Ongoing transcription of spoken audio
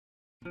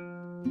It's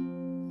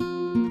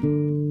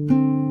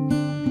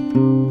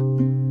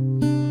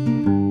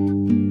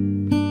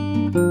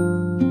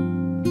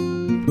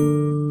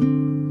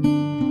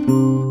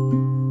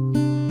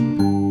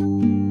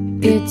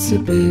a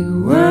big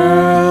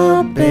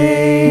world,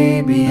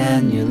 baby,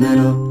 and you're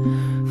little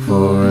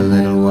for a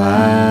little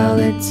while.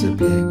 It's a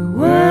big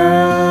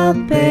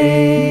world,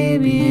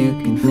 baby, you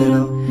can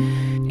fiddle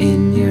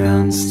in your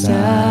own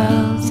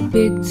style. It's a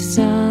big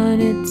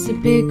sun, it's a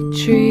big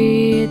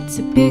tree, it's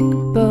a big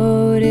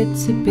boat,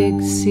 it's a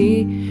big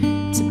sea,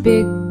 it's a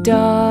big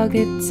dog,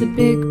 it's a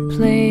big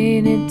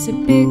plane, it's a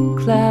big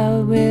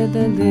cloud with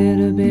a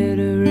little bit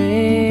of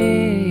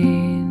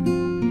rain.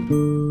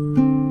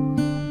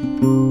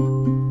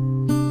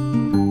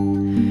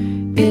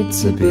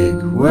 It's a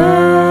big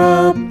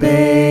world,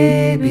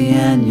 baby,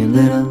 and you're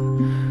little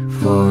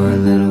for a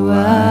little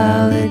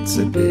while. It's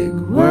a big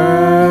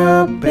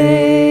world,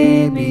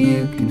 baby,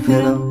 you can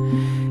fiddle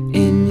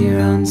in your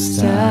own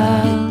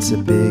style. It's a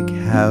big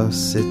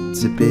house,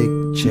 it's a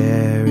big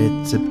chair,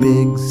 it's a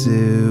big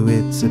zoo,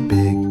 it's a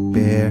big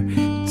bear,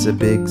 it's a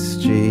big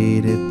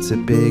street, it's a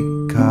big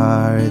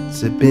car,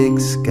 it's a big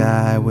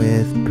sky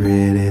with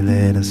pretty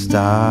little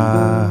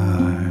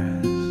stars.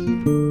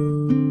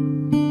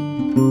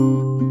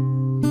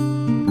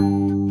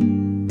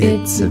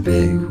 It's a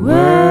big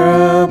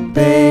world,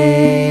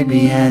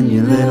 baby, and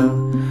you're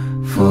little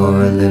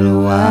for a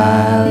little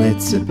while.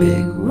 It's a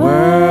big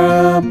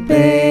world,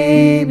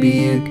 baby,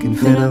 you can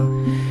fiddle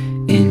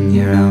in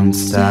your own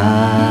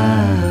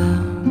style.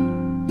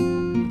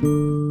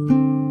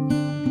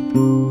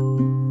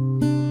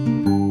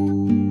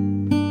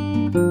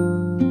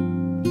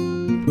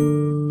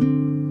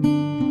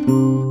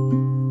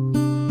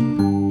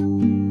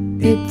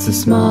 It's a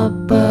small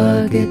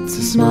bug, it's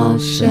a small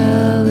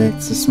shell,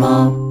 it's a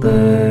small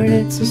bird,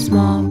 it's a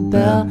small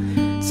bell,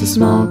 it's a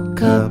small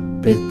cup,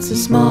 it's a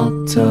small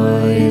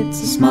toy,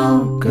 it's a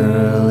small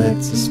girl,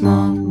 it's a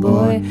small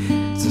boy,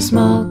 it's a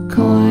small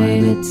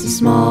coin, it's a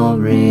small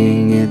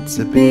ring, it's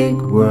a big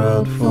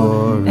world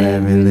for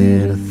every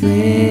little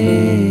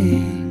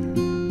thing.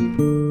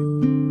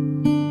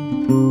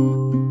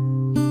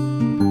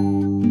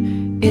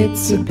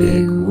 It's a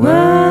big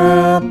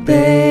world,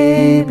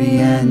 baby,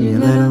 and you're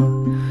little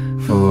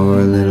for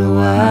a little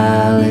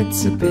while.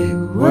 It's a big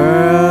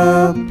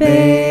world,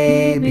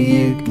 baby,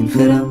 you can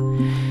fiddle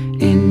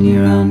in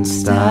your own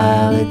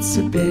style. It's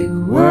a big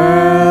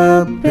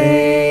world,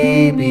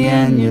 baby,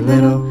 and you're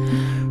little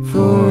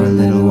for a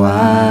little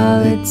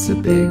while. It's a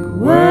big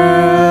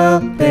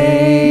world,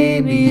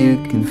 baby, you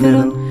can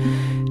fiddle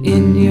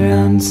in your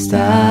own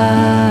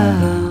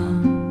style.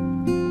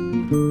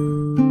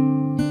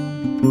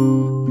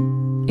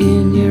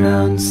 In your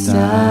own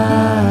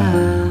style.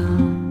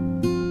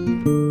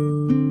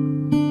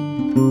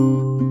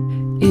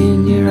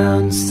 In your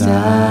own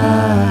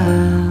style.